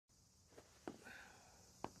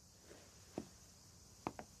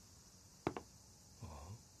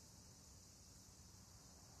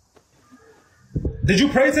Did you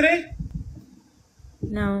pray today?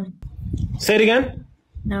 No. Say it again.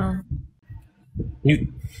 No. You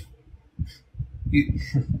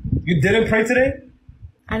didn't pray today?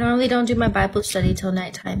 I normally don't do my Bible study till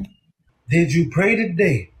nighttime. Did you pray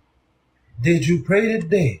today? Did you pray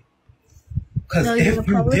today? Because No, if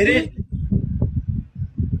you didn't,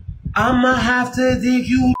 I'ma have to dig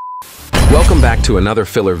you. Welcome back to another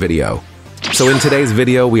filler video. So in today's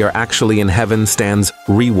video, we are actually in Heaven Stand's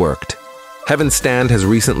Reworked. Heaven Stand has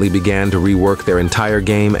recently began to rework their entire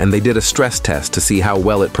game, and they did a stress test to see how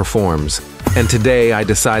well it performs. And today I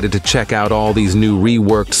decided to check out all these new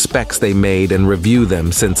reworked specs they made and review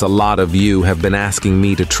them, since a lot of you have been asking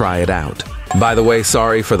me to try it out. By the way,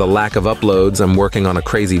 sorry for the lack of uploads, I'm working on a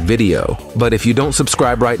crazy video, but if you don't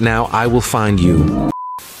subscribe right now, I will find you.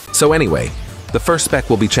 So anyway, the first spec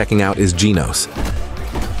we'll be checking out is Genos.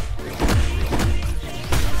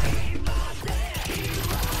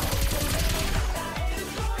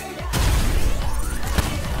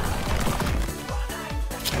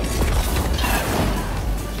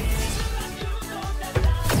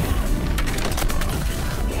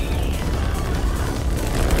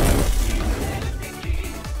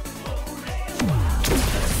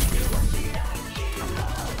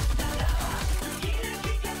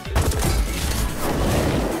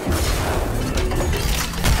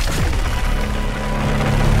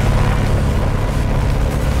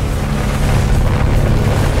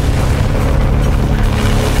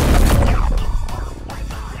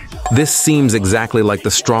 This seems exactly like the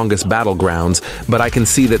strongest battlegrounds, but I can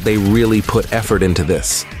see that they really put effort into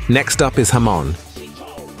this. Next up is Hamon.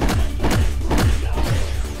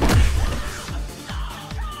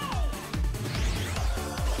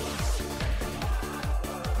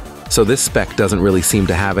 So this spec doesn't really seem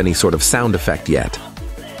to have any sort of sound effect yet.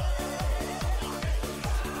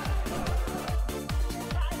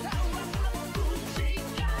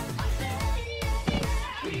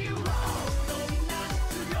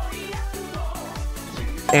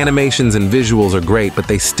 Animations and visuals are great, but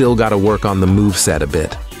they still gotta work on the moveset a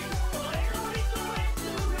bit.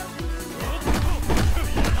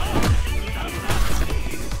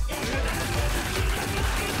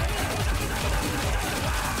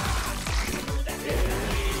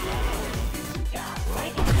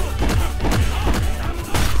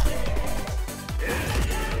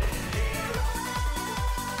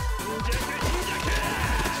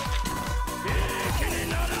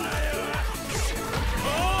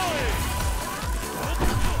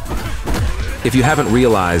 If you haven't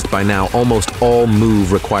realized by now, almost all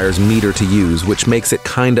move requires meter to use, which makes it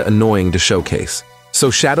kinda annoying to showcase. So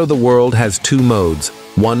Shadow the World has two modes,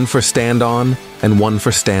 one for stand on and one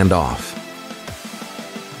for stand off.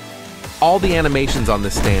 All the animations on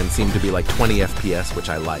this stand seem to be like 20 FPS, which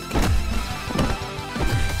I like.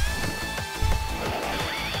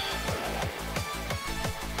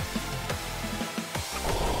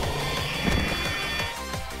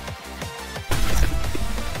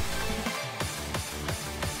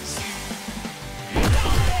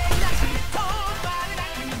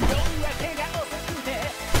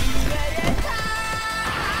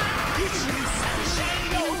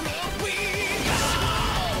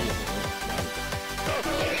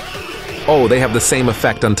 Oh, they have the same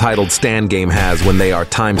effect Untitled Stand game has when they are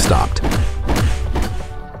time-stopped.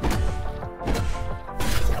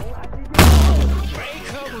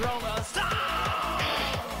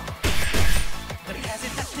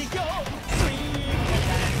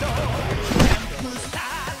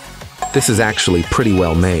 This is actually pretty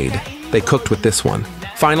well made. They cooked with this one.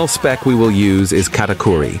 Final spec we will use is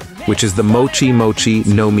Katakuri, which is the Mochi Mochi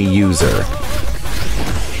no Mi user.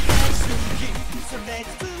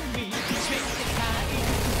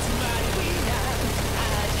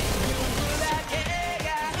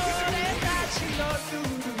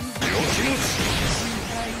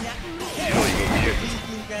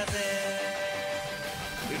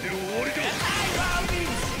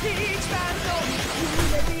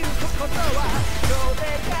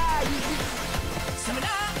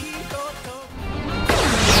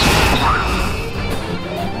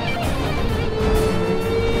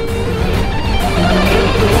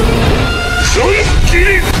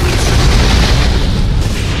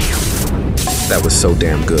 That was so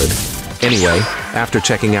damn good. Anyway, after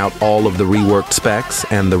checking out all of the reworked specs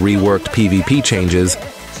and the reworked PvP changes,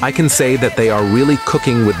 I can say that they are really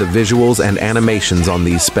cooking with the visuals and animations on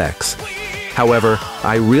these specs. However,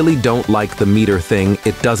 I really don't like the meter thing.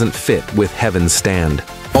 It doesn't fit with Heaven Stand.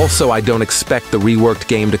 Also, I don't expect the reworked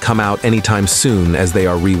game to come out anytime soon, as they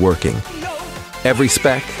are reworking. Every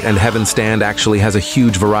spec and Heaven Stand actually has a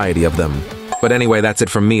huge variety of them. But anyway, that's it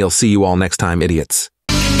from me. I'll see you all next time, idiots.